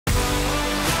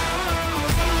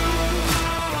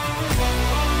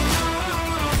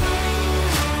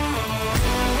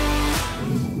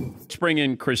bring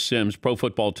in Chris Sims, Pro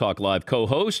Football Talk Live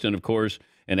co-host, and, of course,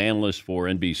 an analyst for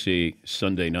NBC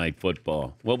Sunday Night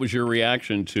Football. What was your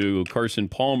reaction to Carson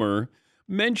Palmer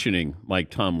mentioning Mike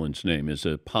Tomlin's name as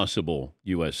a possible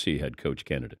USC head coach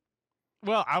candidate?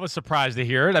 Well, I was surprised to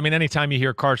hear it. I mean, anytime you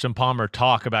hear Carson Palmer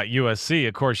talk about USC,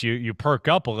 of course, you perk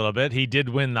up a little bit. He did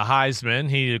win the Heisman.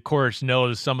 He, of course,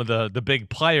 knows some of the big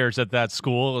players at that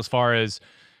school as far as,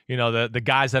 the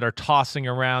guys that are tossing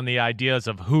around the ideas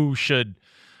of who should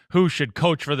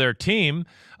coach for their team.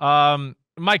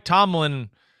 Mike Tomlin,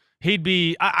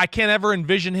 I can't ever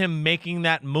envision him making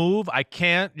that move. I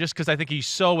can't, just because I think he's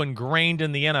so ingrained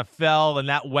in the NFL and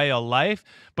that way of life.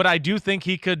 But I do think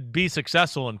he could be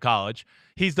successful in college.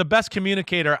 He's the best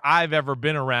communicator I've ever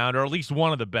been around, or at least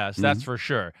one of the best, that's for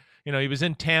sure. He was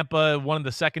in Tampa, one of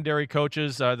the secondary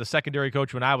coaches, the secondary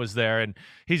coach when I was there, and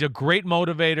he's a great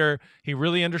motivator. He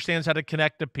really understands how to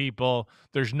connect to people.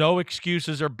 There's no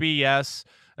excuses or BS.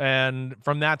 And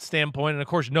from that standpoint, and of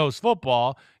course knows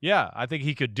football, yeah, I think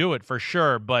he could do it for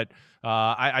sure. But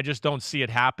I just don't see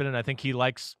it happening. I think he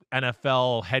likes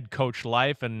NFL head coach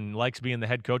life and likes being the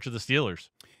head coach of the Steelers.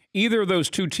 Either of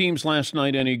those two teams last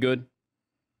night any good?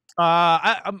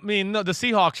 I mean, no, the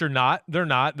Seahawks are not. They're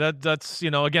not. That's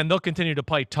again, they'll continue to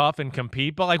play tough and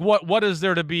compete. But like, what is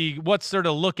there to be? What's there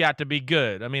to look at to be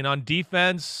good? I mean, on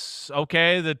defense,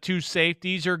 okay, the two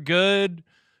safeties are good.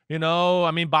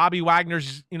 I mean, Bobby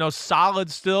Wagner's, solid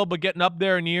still, but getting up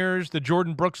there in years. The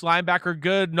Jordan Brooks linebacker,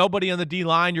 good. Nobody on the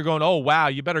D-line. You're going, oh, wow,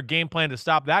 you better game plan to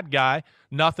stop that guy.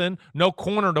 Nothing. No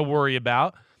corner to worry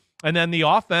about. And then the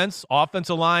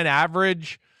offensive line,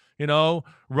 average,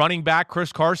 running back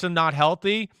Chris Carson not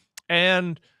healthy.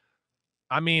 And,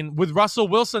 I mean, with Russell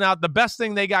Wilson out, the best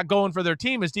thing they got going for their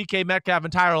team is DK Metcalf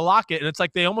and Tyler Lockett, and it's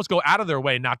like they almost go out of their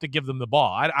way not to give them the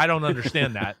ball. I don't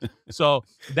understand that. So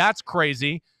that's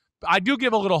crazy. I do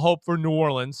give a little hope for New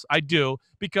Orleans. I do,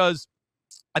 because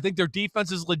I think their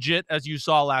defense is legit, as you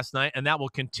saw last night, and that will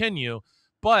continue.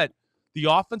 But the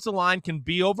offensive line can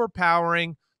be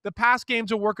overpowering. The pass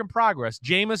game's a work in progress.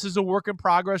 Jameis is a work in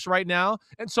progress right now,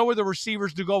 and so are the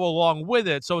receivers to go along with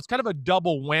it. So it's kind of a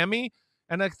double whammy.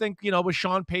 And I think, with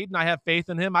Sean Payton, I have faith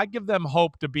in him. I give them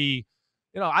hope to be,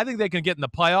 I think they can get in the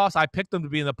playoffs. I picked them to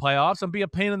be in the playoffs and be a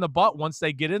pain in the butt once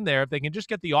they get in there. If they can just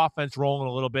get the offense rolling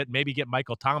a little bit, maybe get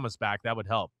Michael Thomas back, that would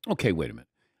help. Okay, wait a minute.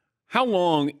 How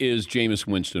long is Jameis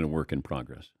Winston a work in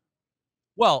progress?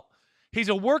 Well, he's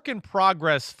a work in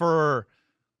progress for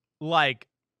like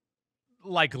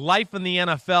life in the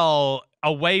NFL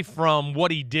away from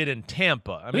what he did in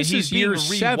Tampa. I mean, this he's is year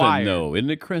 7, though, isn't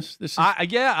it, Chris? This is... I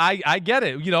get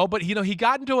it, but he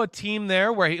got into a team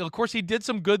there where of course he did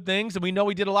some good things, and we know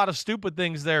he did a lot of stupid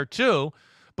things there too,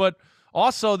 but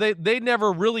also they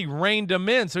never really reined him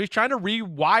in. So he's trying to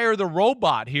rewire the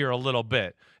robot here a little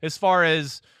bit as far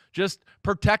as just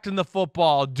protecting the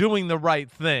football, doing the right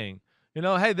thing.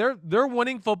 Hey, they're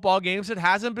winning football games. It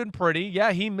hasn't been pretty.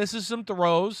 Yeah, he misses some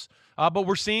throws. But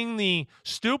we're seeing the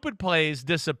stupid plays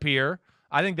disappear.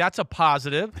 I think that's a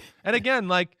positive. And again,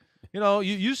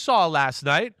 you saw last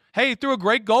night, hey, he threw a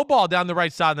great go ball down the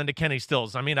right side to Kenny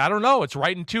Stills. I mean, I don't know. It's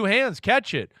right in two hands.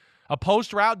 Catch it. A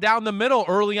post route down the middle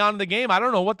early on in the game. I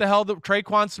don't know what the hell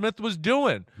Traquan Smith was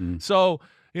doing. So,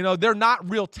 they're not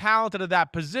real talented at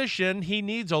that position. He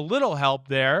needs a little help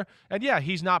there. And, yeah,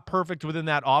 he's not perfect within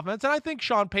that offense. And I think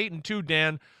Sean Payton, too,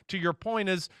 Dan, to your point,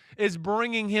 is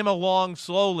bringing him along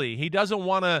slowly. He doesn't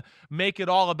want to make it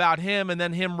all about him and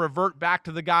then him revert back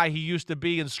to the guy he used to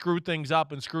be and screw things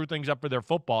up for their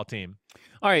football team.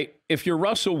 All right, if you're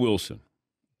Russell Wilson,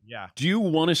 do you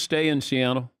want to stay in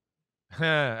Seattle?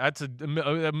 That's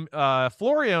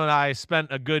Florio and I spent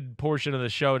a good portion of the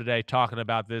show today talking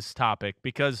about this topic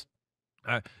because,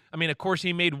 of course,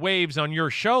 he made waves on your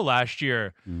show last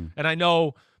year. And I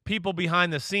know people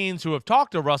behind the scenes who have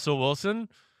talked to Russell Wilson,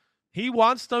 he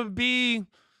wants to be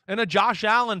in a Josh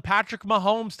Allen, Patrick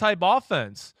Mahomes type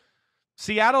offense.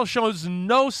 Seattle shows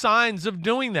no signs of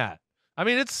doing that. I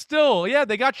mean, it's still,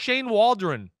 they got Shane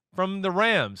Waldron from the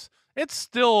Rams. It's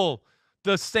still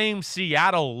the same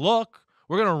Seattle look.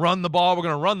 We're going to run the ball.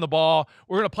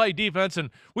 We're going to play defense, and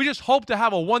we just hope to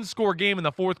have a one-score game in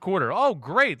the fourth quarter. Oh,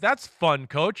 great. That's fun,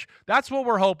 Coach. That's what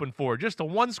we're hoping for, just a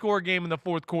one-score game in the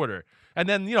fourth quarter. And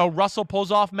then, Russell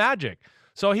pulls off magic.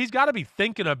 So he's got to be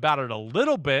thinking about it a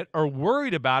little bit or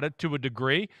worried about it to a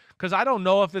degree because I don't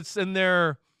know if it's in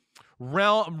their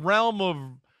realm of,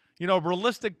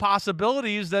 realistic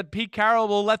possibilities that Pete Carroll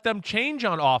will let them change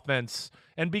on offense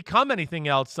and become anything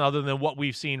else other than what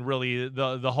we've seen really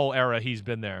the whole era he's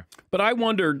been there. But I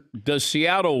wonder, does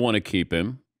Seattle want to keep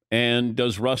him, and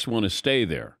does Russ want to stay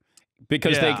there?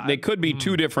 Because they could be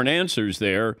two different answers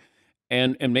there.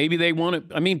 and maybe they want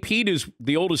to. I mean, Pete is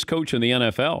the oldest coach in the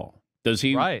NFL. Does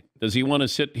he? Right. Does he want to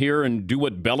sit here and do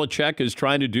what Belichick is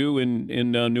trying to do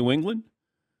in New England?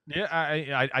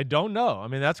 Yeah, I don't know. I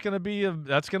mean, that's gonna be a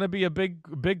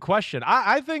big question.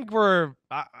 I think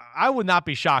I would not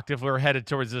be shocked if we're headed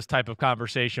towards this type of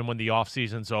conversation when the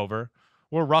offseason's over,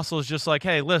 where Russell's just like,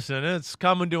 hey, listen, it's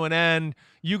coming to an end.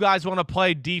 You guys want to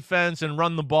play defense and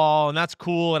run the ball, and that's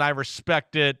cool, and I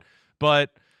respect it.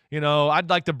 But, I'd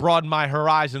like to broaden my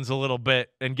horizons a little bit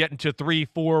and get into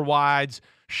 3-4 wides,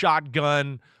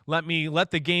 shotgun.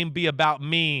 Let the game be about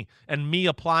me and me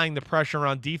applying the pressure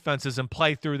on defenses and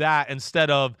play through that instead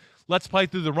of let's play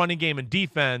through the running game and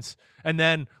defense. And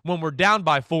then when we're down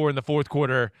by 4 in the fourth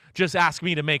quarter, just ask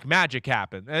me to make magic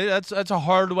happen. That's a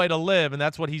hard way to live, and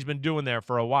that's what he's been doing there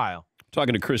for a while.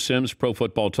 Talking to Chris Sims, Pro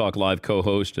Football Talk Live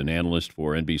co-host and analyst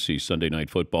for NBC Sunday Night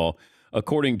Football.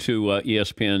 According to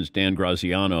ESPN's Dan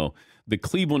Graziano, the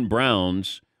Cleveland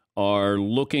Browns are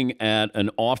looking at an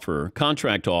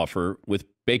contract offer with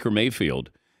Baker Mayfield,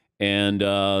 and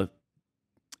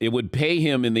it would pay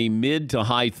him in the mid to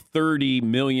high $30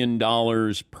 million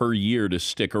per year to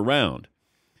stick around.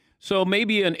 So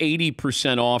maybe an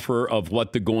 80% offer of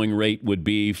what the going rate would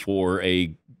be for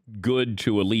a good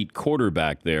to elite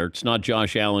quarterback there. It's not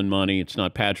Josh Allen money. It's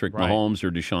not Patrick Mahomes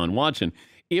or Deshaun Watson.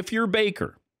 If you're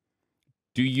Baker,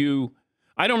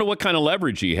 I don't know what kind of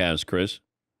leverage he has, Chris.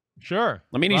 Sure.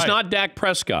 I mean, he's not Dak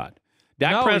Prescott.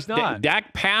 He's not.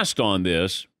 Dak passed on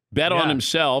this, bet on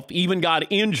himself, even got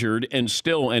injured, and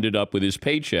still ended up with his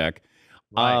paycheck.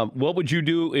 Right. What would you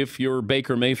do if you're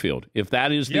Baker Mayfield, if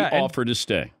that is the offer to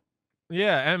stay?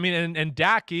 Yeah, I mean, and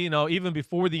Dak, even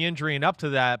before the injury and up to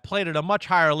that, played at a much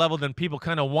higher level than people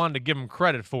kind of wanted to give him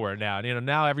credit for now.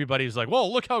 Now everybody's like,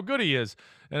 well, look how good he is.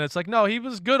 And it's like, no, he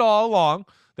was good all along.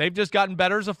 They've just gotten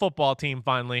better as a football team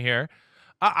finally here.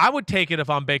 I would take it if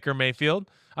I'm Baker Mayfield.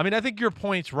 I mean, I think your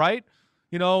point's right.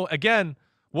 Again,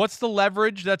 what's the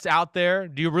leverage that's out there?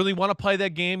 Do you really want to play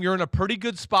that game? You're in a pretty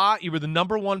good spot. You were the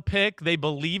number 1 pick. They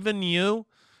believe in you.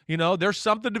 There's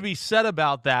something to be said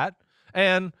about that.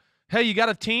 And, hey, you got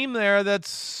a team there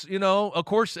that's, of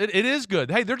course, it is good.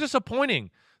 Hey, they're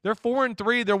disappointing. They're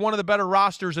 4-3. They're one of the better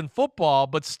rosters in football,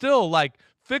 but still,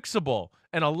 fixable.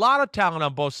 And a lot of talent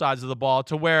on both sides of the ball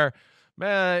to where,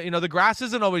 the grass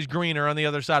isn't always greener on the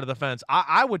other side of the fence.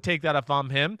 I would take that if I'm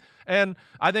him. And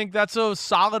I think that's a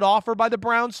solid offer by the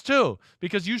Browns too,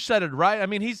 because you said it right. I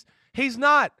mean, he's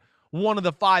not one of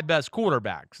the 5 best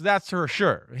quarterbacks. That's for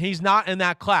sure. He's not in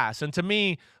that class. And to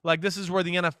me, this is where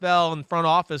the NFL and front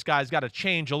office guys got to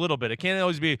change a little bit. It can't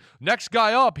always be next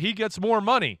guy up, he gets more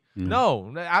money.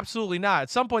 No, absolutely not. At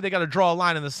some point, they got to draw a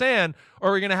line in the sand,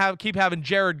 or we're going to keep having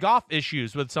Jared Goff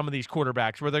issues with some of these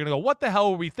quarterbacks where they're going to go, what the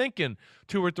hell were we thinking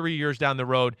 2 or 3 years down the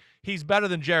road? He's better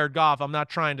than Jared Goff. I'm not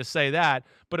trying to say that.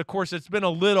 But, of course, it's been a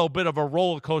little bit of a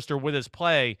roller coaster with his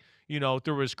play,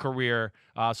 through his career.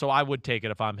 So I would take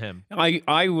it if I'm him.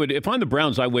 I would, if I'm the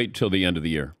Browns, I wait till the end of the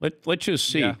year. Let's just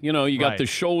see. Yeah. You got the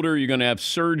shoulder. You're going to have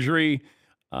surgery.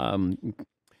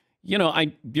 You're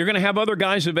going to have other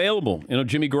guys available.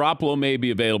 Jimmy Garoppolo may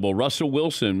be available. Russell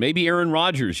Wilson, maybe Aaron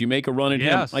Rodgers. You make a run at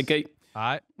him.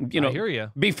 I hear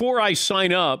you. Before I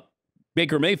sign up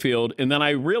Baker Mayfield, and then I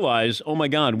realize, oh my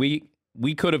God, we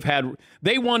could have had.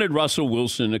 They wanted Russell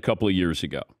Wilson a couple of years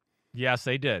ago. Yes,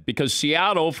 they did. Because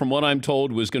Seattle, from what I'm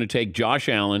told, was going to take Josh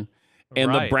Allen,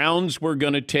 and the Browns were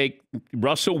going to take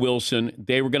Russell Wilson.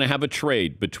 They were going to have a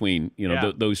trade between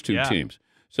those two teams.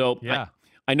 So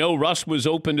I know Russ was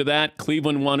open to that.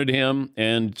 Cleveland wanted him,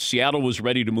 and Seattle was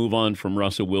ready to move on from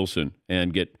Russell Wilson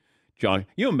and get Josh.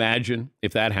 You imagine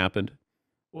if that happened?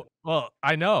 Well,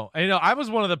 I know. I was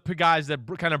one of the guys that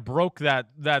kind of broke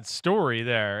that story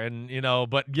there, and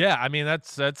but yeah, I mean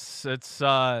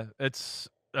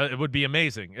it would be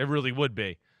amazing. It really would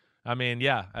be. I mean,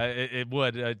 yeah, it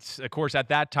would. It's, of course, at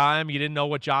that time, you didn't know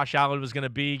what Josh Allen was going to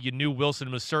be. You knew Wilson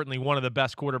was certainly one of the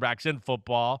best quarterbacks in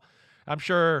football. I'm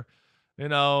sure, I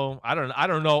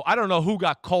don't know who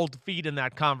got cold feet in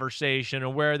that conversation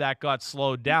and where that got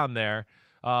slowed down there.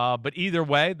 But either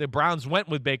way, the Browns went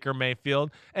with Baker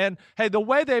Mayfield. And, hey, the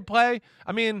way they play,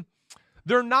 I mean,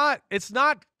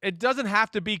 it doesn't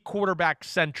have to be quarterback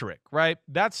centric, right?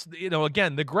 That's,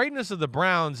 again, the greatness of the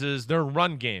Browns is their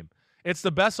run game. It's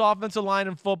the best offensive line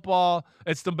in football.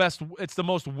 It's the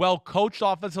most well-coached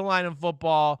offensive line in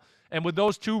football. And with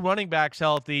those 2 running backs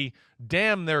healthy,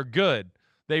 damn, they're good.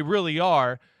 They really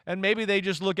are. And maybe they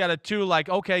just look at it too like,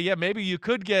 okay, yeah, maybe you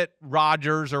could get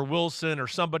Rodgers or Wilson or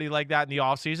somebody like that in the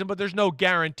offseason, but there's no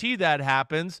guarantee that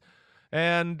happens.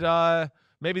 And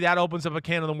maybe that opens up a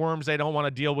can of the worms they don't want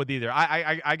to deal with either.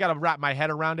 I got to wrap my head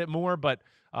around it more, but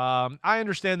I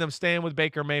understand them staying with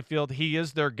Baker Mayfield. He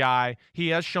is their guy. He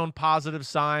has shown positive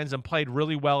signs and played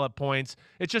really well at points.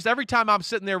 It's just every time I'm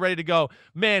sitting there ready to go,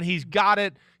 man, he's got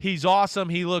it. He's awesome.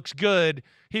 He looks good.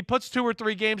 He puts 2 or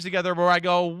 3 games together where I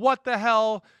go, what the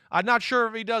hell? I'm not sure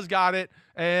if he does got it.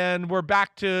 And we're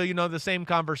back to, the same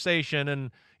conversation.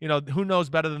 And, who knows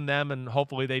better than them? And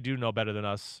hopefully they do know better than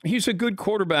us. He's a good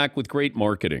quarterback with great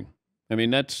marketing. I mean,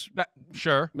 that's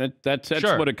sure. That's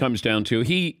sure. What it comes down to.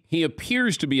 He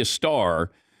appears to be a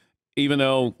star, even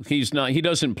though he's not. He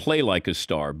doesn't play like a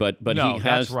star, but no, he has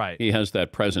that's right. He has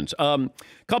that presence.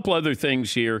 Couple other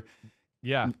things here.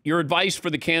 Yeah. Your advice for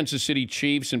the Kansas City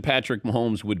Chiefs and Patrick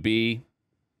Mahomes would be?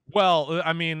 Well,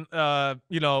 I mean,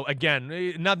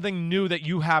 again, nothing new that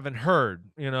you haven't heard.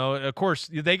 Of course,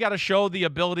 they got to show the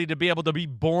ability to be able to be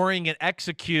boring and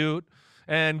execute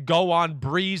and go on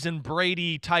Breeze and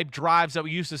Brady type drives that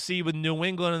we used to see with New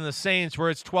England and the Saints, where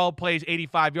it's 12 plays,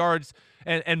 85 yards,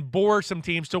 and bore some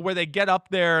teams to where they get up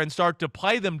there and start to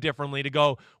play them differently to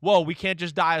go, whoa, we can't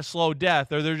just die a slow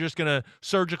death, or they're just going to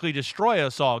surgically destroy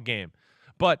us all game.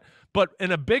 But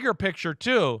in a bigger picture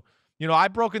too,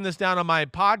 I've broken this down on my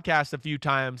podcast a few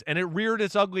times, and it reared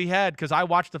its ugly head because I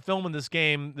watched the film in this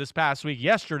game this past week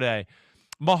yesterday.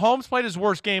 Mahomes played his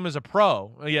worst game as a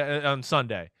pro on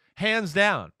Sunday. Hands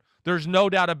down. There's no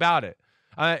doubt about it.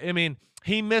 I mean,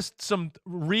 he missed some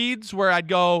reads where I'd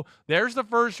go, there's the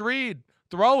first read,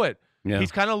 throw it. Yeah.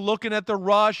 He's kind of looking at the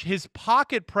rush. His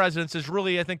pocket presence is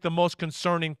really, I think, the most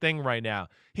concerning thing right now.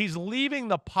 He's leaving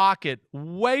the pocket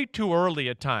way too early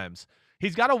at times.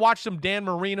 He's got to watch some Dan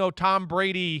Marino, Tom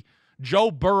Brady,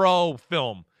 Joe Burrow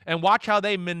film and watch how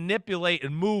they manipulate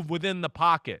and move within the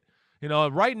pocket.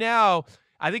 Right now,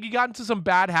 I think he got into some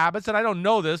bad habits, and I don't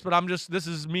know this, but this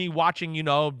is me watching,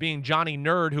 being Johnny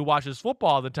Nerd who watches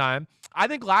football all the time. I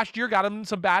think last year got him in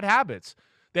some bad habits.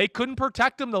 They couldn't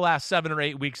protect him the last 7 or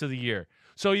 8 weeks of the year.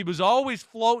 So he was always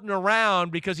floating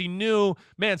around because he knew,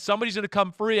 man, somebody's going to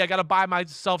come free. I got to buy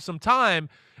myself some time.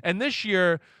 And this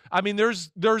year, I mean,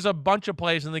 there's a bunch of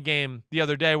plays in the game the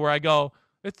other day where I go,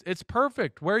 it's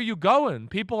perfect. Where are you going?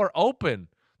 People are open.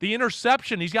 The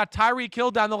interception, he's got Tyreek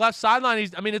Hill down the left sideline.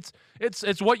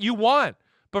 It's what you want.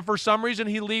 But for some reason,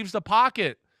 he leaves the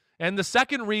pocket. And the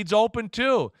second read's open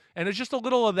too. And it's just a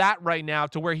little of that right now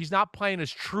to where he's not playing as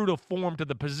true to form to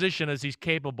the position as he's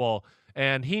capable.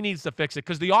 And he needs to fix it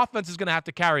because the offense is going to have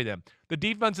to carry them. The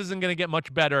defense isn't going to get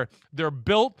much better. They're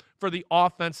built for the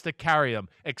offense to carry them.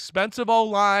 Expensive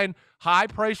O-line,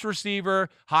 high-priced receiver,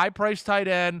 high-priced tight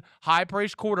end,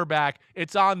 high-priced quarterback.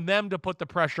 It's on them to put the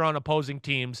pressure on opposing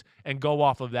teams and go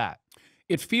off of that.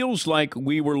 It feels like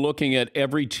we were looking at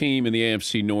every team in the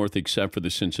AFC North except for the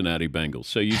Cincinnati Bengals.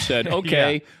 So you said,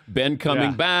 okay, yeah. Ben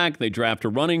coming back. They draft a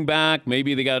running back.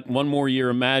 Maybe they got one more year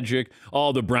of magic.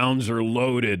 Oh, the Browns are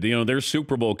loaded. They're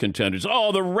Super Bowl contenders.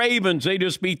 Oh, the Ravens, they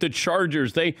just beat the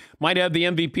Chargers. They might have the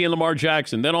MVP in Lamar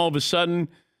Jackson. Then all of a sudden,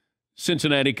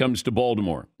 Cincinnati comes to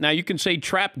Baltimore. Now, you can say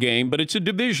trap game, but it's a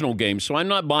divisional game, so I'm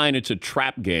not buying it's a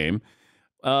trap game.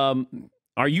 Are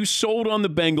you sold on the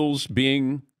Bengals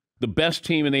being the best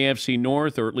team in the AFC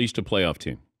North, or at least a playoff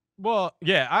team? Well,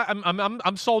 yeah,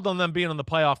 I'm sold on them being on the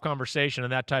playoff conversation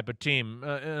and that type of team.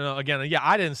 Again, yeah,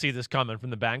 I didn't see this coming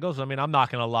from the Bengals. I mean, I'm not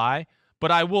going to lie,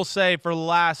 but I will say for the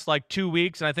last 2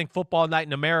 weeks, and I think Football Night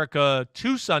in America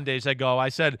 2 Sundays ago, I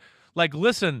said,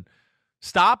 listen,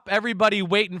 stop everybody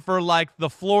waiting for the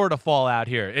floor to fall out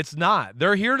here. It's not.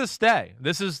 They're here to stay.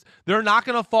 They're not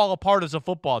going to fall apart as a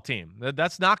football team.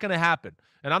 That's not going to happen.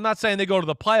 And I'm not saying they go to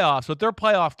the playoffs, but they're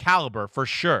playoff caliber for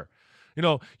sure.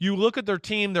 You look at their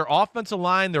team, their offensive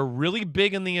line, they're really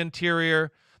big in the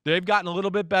interior. They've gotten a little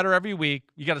bit better every week.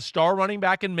 You got a star running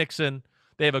back in Mixon.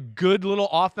 They have a good little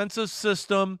offensive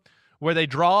system where they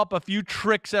draw up a few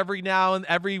tricks every now and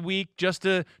every week just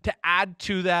to add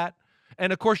to that.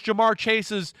 And, of course, Jamar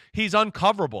Chase he's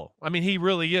uncoverable. I mean, he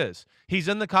really is. He's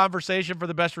in the conversation for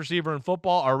the best receiver in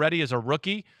football already as a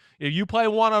rookie. If you play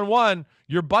one-on-one,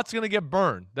 your butt's going to get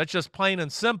burned. That's just plain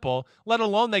and simple, let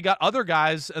alone they got other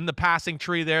guys in the passing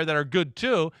tree there that are good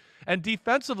too. And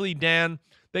defensively, Dan,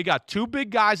 they got 2 big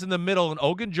guys in the middle in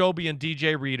Ogunjobi and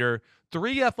DJ Reader,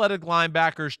 3 athletic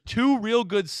linebackers, 2 real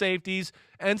good safeties,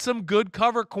 and some good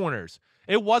cover corners.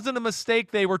 It wasn't a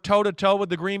mistake they were toe-to-toe with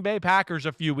the Green Bay Packers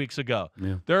a few weeks ago.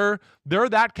 Yeah. They're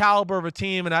that caliber of a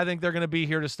team, and I think they're going to be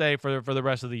here to stay for the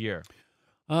rest of the year.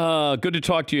 Good to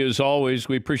talk to you as always.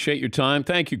 We appreciate your time.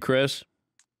 Thank you, Chris.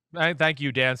 Thank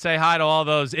you, Dan. Say hi to all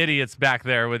those idiots back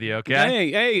there with you,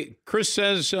 okay? Hey, Chris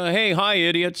says, hey, hi,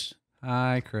 idiots.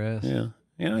 Hi, Chris. Yeah,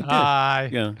 I did. Hi.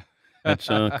 Yeah. That's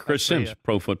Chris See ya. Sims,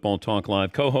 Pro Football Talk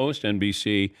Live co-host,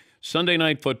 NBC Sunday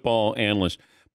Night Football analyst.